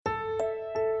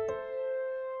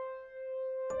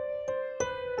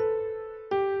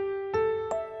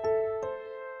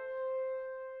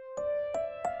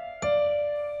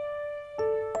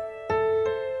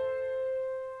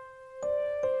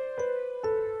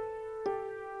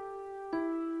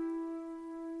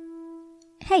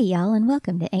Hey y'all, and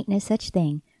welcome to Ain't No Such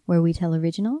Thing, where we tell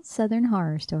original Southern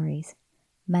horror stories.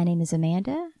 My name is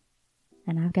Amanda,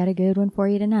 and I've got a good one for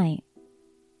you tonight.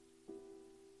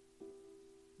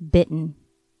 Bitten.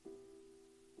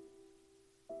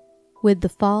 With the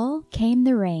fall came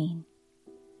the rain,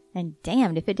 and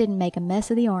damned if it didn't make a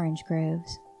mess of the orange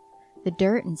groves. The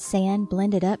dirt and sand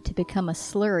blended up to become a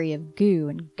slurry of goo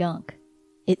and gunk.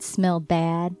 It smelled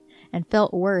bad, and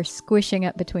felt worse squishing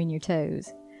up between your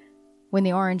toes. When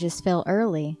the oranges fell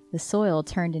early, the soil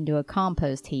turned into a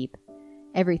compost heap.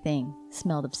 Everything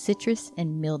smelled of citrus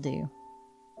and mildew.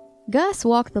 Gus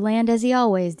walked the land as he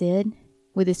always did,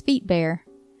 with his feet bare.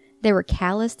 They were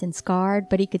calloused and scarred,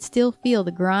 but he could still feel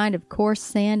the grind of coarse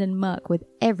sand and muck with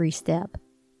every step.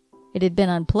 It had been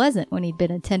unpleasant when he'd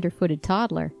been a tender-footed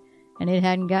toddler, and it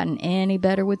hadn't gotten any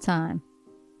better with time.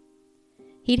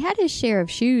 He'd had his share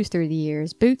of shoes through the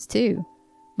years, boots too,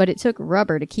 but it took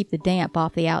rubber to keep the damp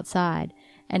off the outside,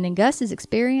 and in Gus's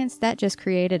experience, that just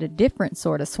created a different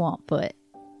sort of swamp foot.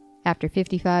 After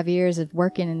 55 years of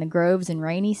working in the groves in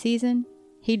rainy season,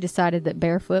 he decided that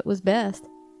barefoot was best.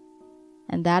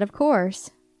 And that, of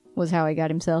course, was how he got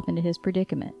himself into his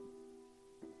predicament.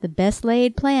 The best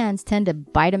laid plans tend to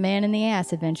bite a man in the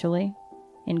ass eventually.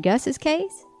 In Gus's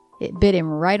case, it bit him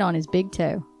right on his big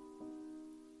toe.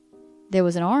 There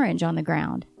was an orange on the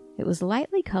ground. It was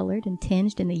lightly colored and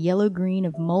tinged in the yellow-green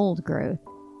of mold growth.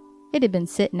 It had been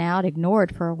sitting out,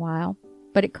 ignored for a while,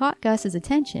 but it caught Gus's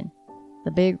attention. The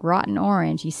big rotten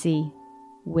orange, you see,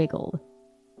 wiggled.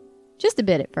 Just a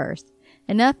bit at first,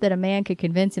 enough that a man could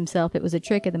convince himself it was a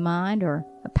trick of the mind or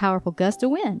a powerful gust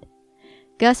of wind.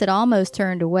 Gus had almost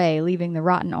turned away, leaving the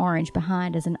rotten orange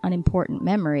behind as an unimportant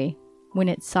memory, when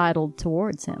it sidled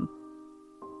towards him.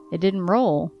 It didn't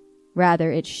roll.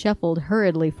 Rather, it shuffled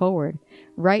hurriedly forward,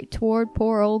 right toward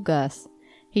poor old Gus.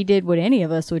 He did what any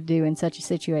of us would do in such a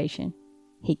situation.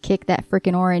 He kicked that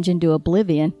frickin' orange into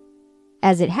oblivion.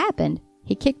 As it happened,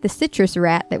 he kicked the citrus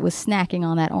rat that was snacking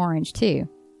on that orange, too.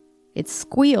 It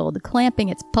squealed, clamping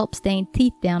its pulp-stained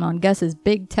teeth down on Gus's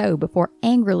big toe before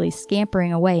angrily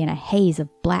scampering away in a haze of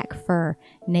black fur,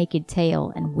 naked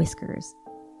tail, and whiskers.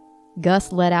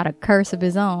 Gus let out a curse of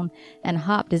his own and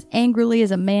hopped as angrily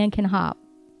as a man can hop.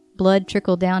 Blood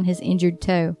trickled down his injured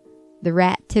toe. The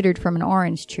rat tittered from an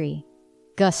orange tree.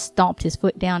 Gus stomped his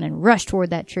foot down and rushed toward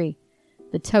that tree.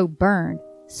 The toe burned.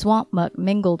 Swamp muck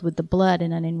mingled with the blood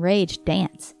in an enraged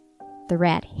dance. The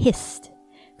rat hissed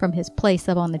from his place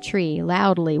up on the tree,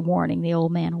 loudly warning the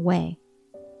old man away.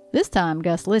 This time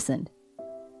Gus listened.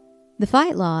 The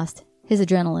fight lost, his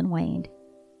adrenaline waned.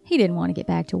 He didn't want to get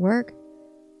back to work.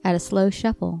 At a slow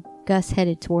shuffle, Gus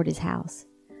headed toward his house.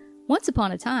 Once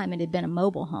upon a time, it had been a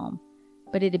mobile home,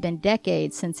 but it had been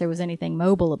decades since there was anything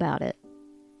mobile about it.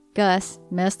 Gus,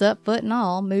 messed up foot and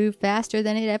all, moved faster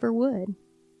than it ever would.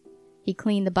 He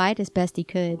cleaned the bite as best he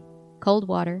could. Cold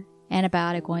water,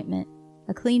 antibiotic ointment,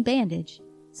 a clean bandage,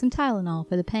 some Tylenol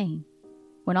for the pain.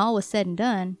 When all was said and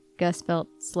done, Gus felt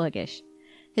sluggish.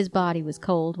 His body was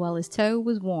cold while his toe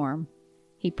was warm.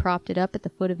 He propped it up at the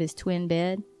foot of his twin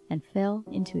bed and fell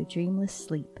into a dreamless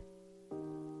sleep.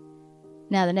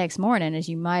 Now the next morning, as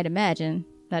you might imagine,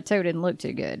 that toe didn't look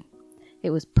too good. It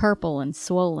was purple and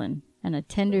swollen, and a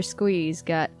tender squeeze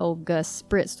got old Gus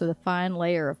spritzed with a fine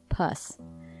layer of pus.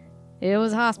 It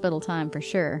was hospital time for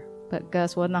sure, but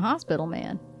Gus wasn't a hospital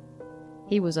man.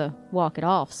 He was a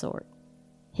walk-it-off sort.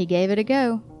 He gave it a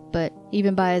go, but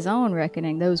even by his own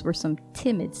reckoning, those were some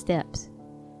timid steps.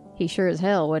 He sure as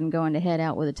hell wasn't going to head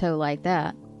out with a toe like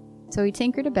that. So he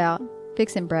tinkered about,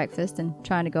 fixing breakfast and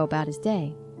trying to go about his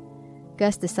day.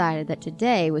 Gus decided that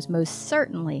today was most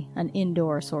certainly an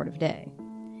indoor sort of day.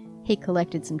 He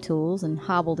collected some tools and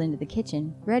hobbled into the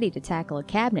kitchen, ready to tackle a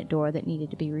cabinet door that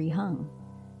needed to be rehung.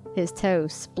 His toe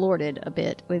splorted a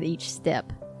bit with each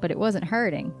step, but it wasn't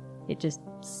hurting. It just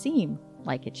seemed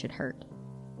like it should hurt.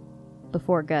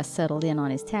 Before Gus settled in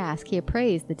on his task, he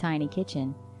appraised the tiny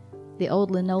kitchen. The old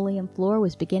linoleum floor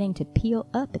was beginning to peel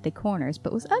up at the corners,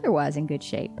 but was otherwise in good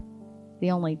shape. The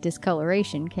only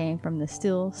discoloration came from the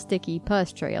still sticky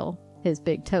pus trail his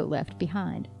big toe left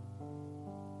behind.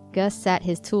 Gus sat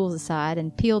his tools aside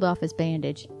and peeled off his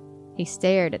bandage. He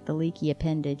stared at the leaky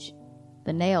appendage.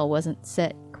 The nail wasn't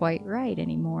set quite right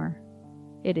anymore.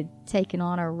 It had taken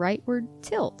on a rightward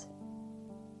tilt.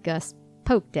 Gus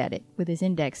poked at it with his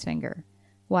index finger,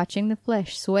 watching the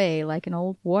flesh sway like an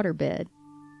old waterbed.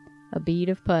 A bead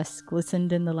of pus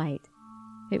glistened in the light.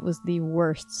 It was the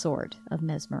worst sort of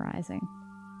mesmerizing.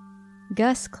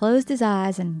 Gus closed his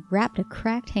eyes and wrapped a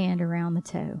cracked hand around the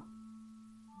toe.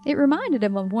 It reminded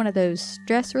him of one of those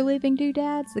stress-relieving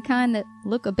doodads, the kind that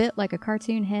look a bit like a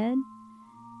cartoon head.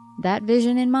 That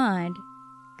vision in mind,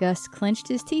 Gus clenched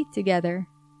his teeth together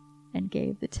and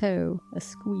gave the toe a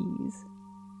squeeze.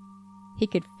 He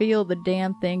could feel the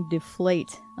damn thing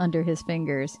deflate under his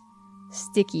fingers.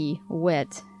 Sticky,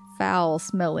 wet,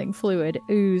 foul-smelling fluid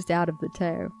oozed out of the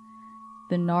toe.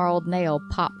 The gnarled nail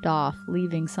popped off,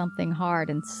 leaving something hard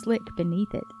and slick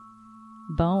beneath it.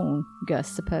 Bone, Gus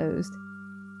supposed.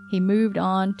 He moved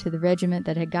on to the regiment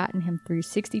that had gotten him through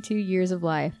 62 years of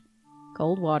life.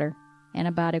 Cold water,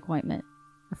 antibiotic ointment,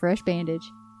 a fresh bandage.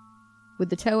 With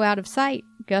the toe out of sight,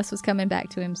 Gus was coming back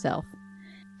to himself.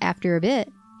 After a bit,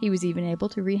 he was even able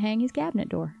to rehang his cabinet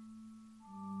door.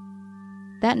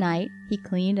 That night, he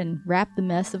cleaned and wrapped the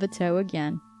mess of a toe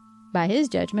again. By his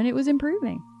judgment, it was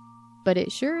improving. But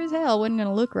it sure as hell wasn't going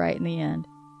to look right in the end.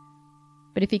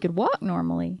 But if he could walk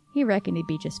normally, he reckoned he'd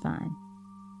be just fine.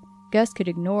 Gus could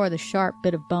ignore the sharp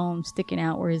bit of bone sticking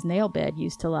out where his nail bed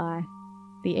used to lie.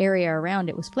 The area around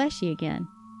it was fleshy again,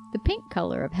 the pink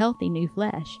color of healthy new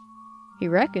flesh. He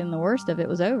reckoned the worst of it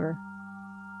was over.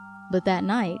 But that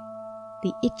night,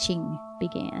 the itching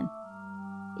began.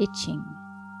 Itching.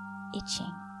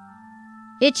 Itching.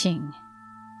 Itching!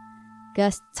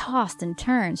 Gus tossed and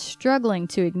turned, struggling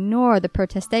to ignore the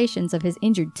protestations of his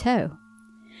injured toe.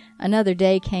 Another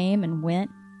day came and went.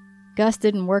 Gus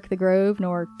didn't work the grove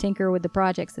nor tinker with the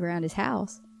projects around his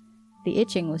house. The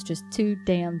itching was just too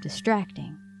damn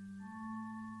distracting.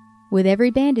 With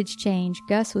every bandage change,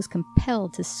 Gus was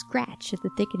compelled to scratch at the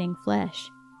thickening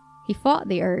flesh. He fought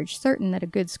the urge, certain that a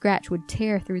good scratch would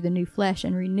tear through the new flesh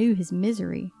and renew his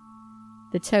misery.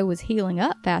 The toe was healing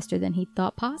up faster than he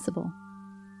thought possible.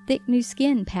 Thick new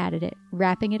skin padded it,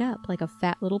 wrapping it up like a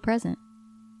fat little present.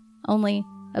 Only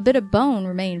a bit of bone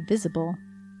remained visible,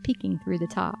 peeking through the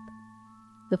top.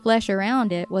 The flesh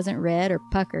around it wasn't red or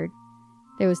puckered.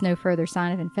 There was no further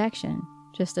sign of infection,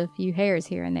 just a few hairs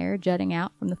here and there jutting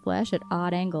out from the flesh at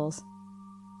odd angles.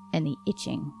 And the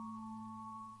itching.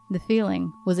 The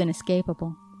feeling was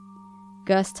inescapable.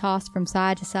 Gus tossed from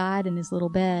side to side in his little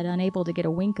bed, unable to get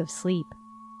a wink of sleep.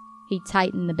 He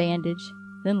tightened the bandage,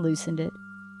 then loosened it.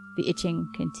 The itching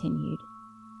continued.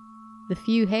 The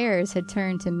few hairs had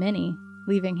turned to many,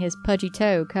 leaving his pudgy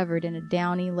toe covered in a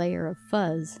downy layer of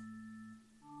fuzz.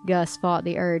 Gus fought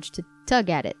the urge to tug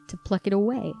at it, to pluck it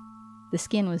away. The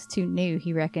skin was too new,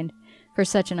 he reckoned, for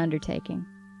such an undertaking.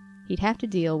 He'd have to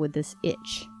deal with this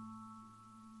itch.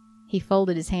 He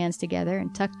folded his hands together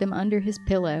and tucked them under his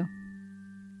pillow.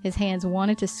 His hands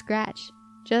wanted to scratch,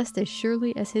 just as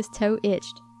surely as his toe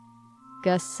itched.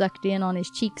 Gus sucked in on his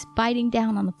cheeks, biting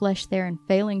down on the flesh there and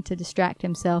failing to distract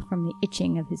himself from the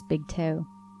itching of his big toe.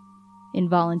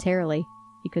 Involuntarily,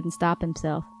 he couldn't stop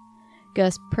himself.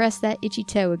 Gus pressed that itchy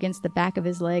toe against the back of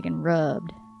his leg and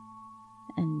rubbed.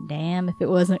 And damn if it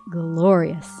wasn't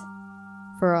glorious.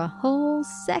 For a whole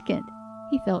second,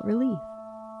 he felt relief.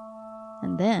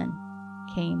 And then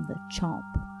came the chomp.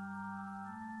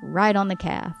 Right on the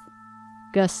calf.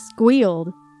 Gus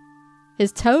squealed.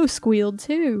 His toe squealed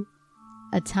too.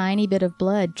 A tiny bit of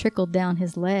blood trickled down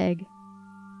his leg.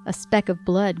 A speck of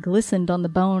blood glistened on the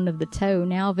bone of the toe,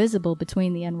 now visible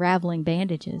between the unraveling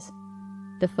bandages.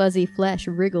 The fuzzy flesh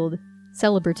wriggled,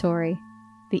 celebratory.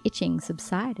 The itching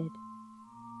subsided.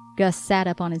 Gus sat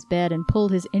up on his bed and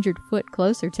pulled his injured foot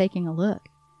closer, taking a look.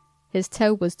 His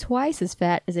toe was twice as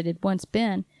fat as it had once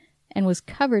been, and was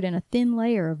covered in a thin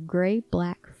layer of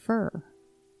gray-black fur.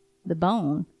 The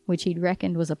bone, which he'd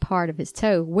reckoned was a part of his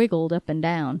toe, wiggled up and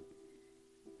down.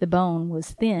 The bone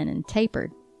was thin and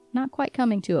tapered, not quite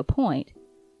coming to a point,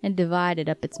 and divided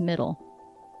up its middle.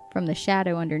 From the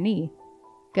shadow underneath,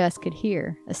 Gus could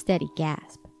hear a steady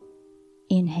gasp.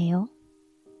 Inhale.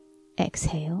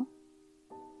 Exhale.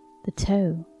 The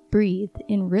toe breathed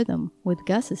in rhythm with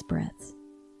Gus's breaths.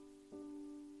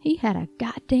 He had a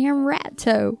goddamn rat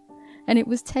toe, and it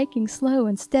was taking slow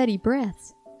and steady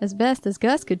breaths. As best as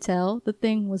Gus could tell, the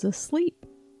thing was asleep.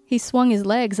 He swung his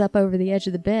legs up over the edge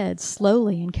of the bed,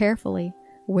 slowly and carefully,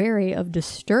 wary of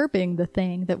disturbing the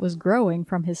thing that was growing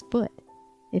from his foot.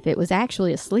 If it was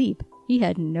actually asleep, he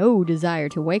had no desire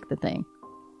to wake the thing.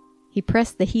 He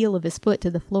pressed the heel of his foot to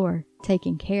the floor,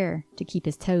 taking care to keep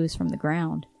his toes from the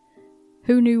ground.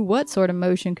 Who knew what sort of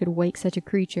motion could wake such a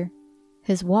creature?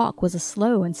 His walk was a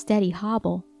slow and steady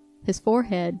hobble. His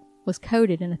forehead was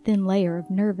coated in a thin layer of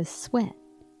nervous sweat.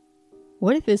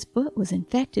 What if his foot was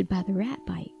infected by the rat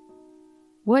bite?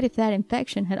 What if that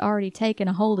infection had already taken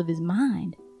a hold of his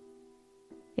mind?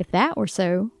 If that were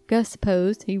so, Gus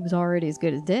supposed he was already as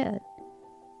good as dead.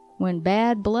 When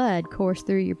bad blood coursed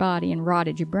through your body and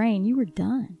rotted your brain, you were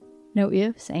done. No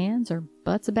ifs, ands, or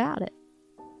buts about it.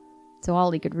 So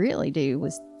all he could really do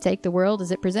was take the world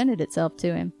as it presented itself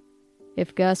to him.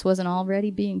 If Gus wasn't already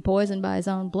being poisoned by his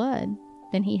own blood,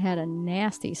 then he had a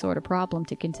nasty sort of problem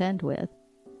to contend with,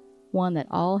 one that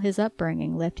all his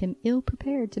upbringing left him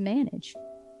ill-prepared to manage.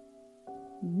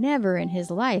 Never in his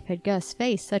life had Gus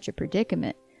faced such a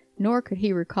predicament, nor could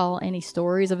he recall any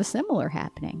stories of a similar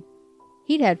happening.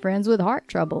 He'd had friends with heart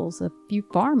troubles, a few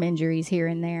farm injuries here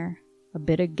and there, a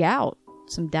bit of gout,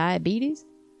 some diabetes,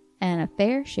 and a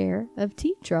fair share of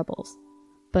teeth troubles.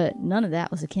 But none of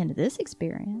that was akin to this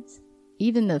experience.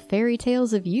 Even the fairy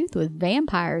tales of youth with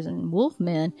vampires and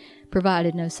wolfmen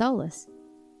provided no solace.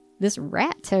 This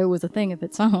rat-toe was a thing of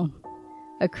its own,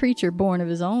 a creature born of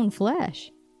his own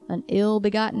flesh, an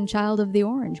ill-begotten child of the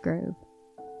orange grove.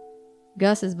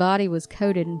 Gus's body was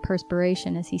coated in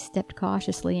perspiration as he stepped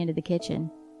cautiously into the kitchen.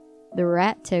 The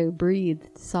rat-toe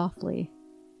breathed softly.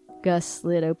 Gus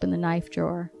slid open the knife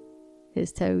drawer.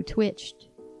 His toe twitched.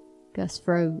 Gus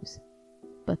froze,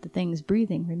 but the thing's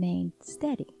breathing remained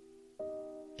steady.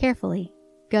 Carefully,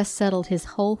 Gus settled his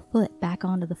whole foot back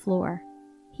onto the floor,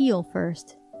 heel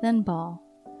first, then ball.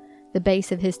 The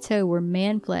base of his toe where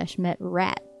man flesh met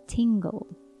rat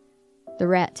tingled. The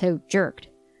rat toe jerked,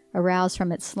 aroused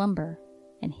from its slumber,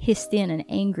 and hissed in an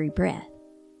angry breath.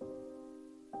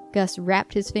 Gus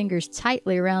wrapped his fingers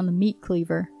tightly around the meat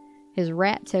cleaver. His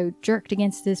rat toe jerked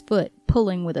against his foot,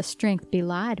 pulling with a strength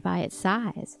belied by its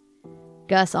size.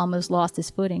 Gus almost lost his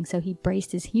footing, so he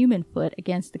braced his human foot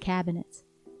against the cabinets.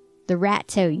 The rat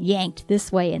toe yanked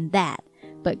this way and that,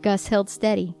 but Gus held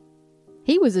steady.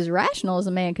 He was as rational as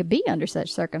a man could be under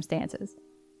such circumstances.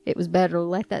 It was better to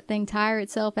let that thing tire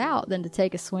itself out than to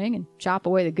take a swing and chop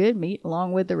away the good meat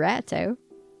along with the rat toe.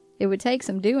 It would take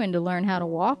some doing to learn how to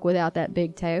walk without that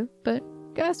big toe, but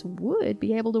Gus would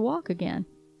be able to walk again.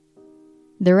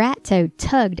 The rat toe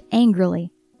tugged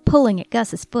angrily, pulling at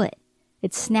Gus's foot.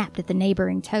 It snapped at the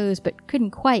neighboring toes, but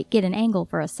couldn't quite get an angle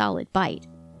for a solid bite.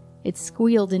 It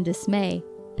squealed in dismay,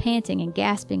 panting and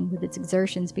gasping with its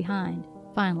exertions behind,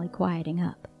 finally quieting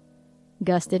up.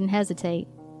 Gus didn't hesitate.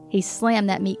 He slammed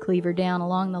that meat cleaver down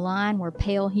along the line where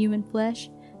pale human flesh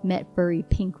met furry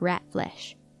pink rat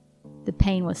flesh. The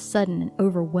pain was sudden and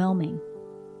overwhelming.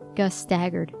 Gus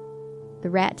staggered. The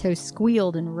rat toe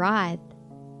squealed and writhed.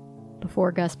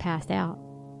 Before Gus passed out,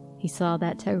 he saw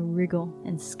that toe wriggle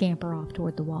and scamper off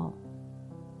toward the wall.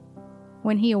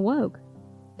 When he awoke,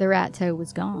 the rat toe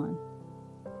was gone.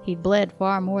 He'd bled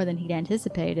far more than he'd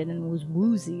anticipated and was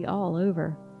woozy all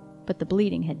over, but the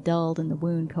bleeding had dulled and the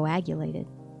wound coagulated.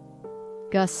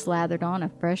 Gus slathered on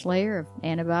a fresh layer of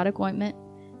antibiotic ointment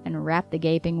and wrapped the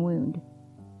gaping wound.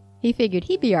 He figured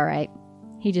he'd be all right.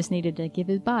 He just needed to give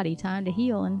his body time to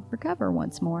heal and recover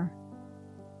once more.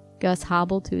 Gus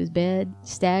hobbled to his bed,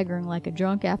 staggering like a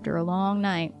drunk after a long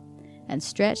night, and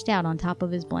stretched out on top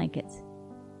of his blankets.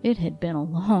 It had been a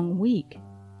long week.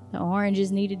 The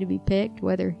oranges needed to be picked,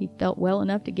 whether he felt well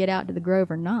enough to get out to the grove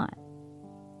or not.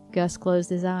 Gus closed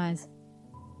his eyes.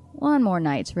 One more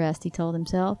night's rest, he told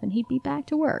himself, and he'd be back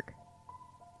to work.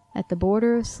 At the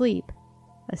border of sleep,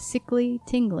 a sickly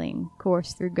tingling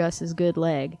coursed through Gus's good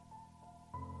leg.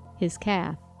 His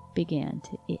calf began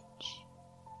to itch.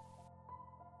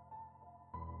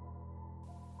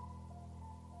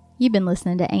 You've been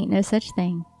listening to Ain't No Such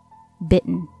Thing,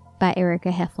 Bitten by Erica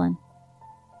Heflin.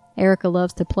 Erica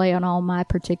loves to play on all my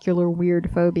particular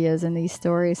weird phobias in these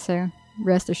stories, so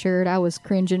rest assured I was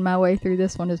cringing my way through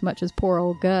this one as much as poor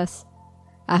old Gus.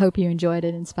 I hope you enjoyed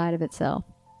it in spite of itself.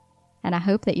 And I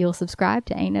hope that you'll subscribe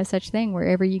to Ain't No Such Thing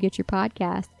wherever you get your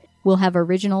podcast. We'll have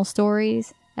original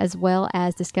stories as well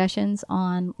as discussions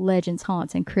on legends,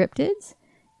 haunts, and cryptids.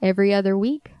 Every other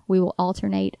week, we will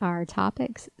alternate our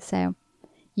topics, so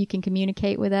you can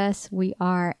communicate with us. We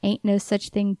are Ain't No Such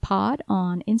Thing Pod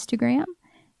on Instagram,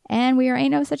 and we are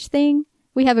Ain't No Such Thing.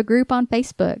 We have a group on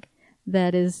Facebook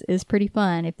that is pretty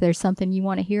fun. If there's something you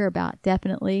want to hear about,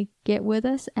 definitely get with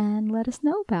us and let us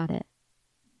know about it.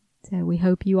 So we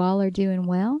hope you all are doing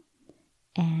well,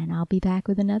 and I'll be back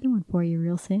with another one for you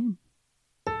real soon.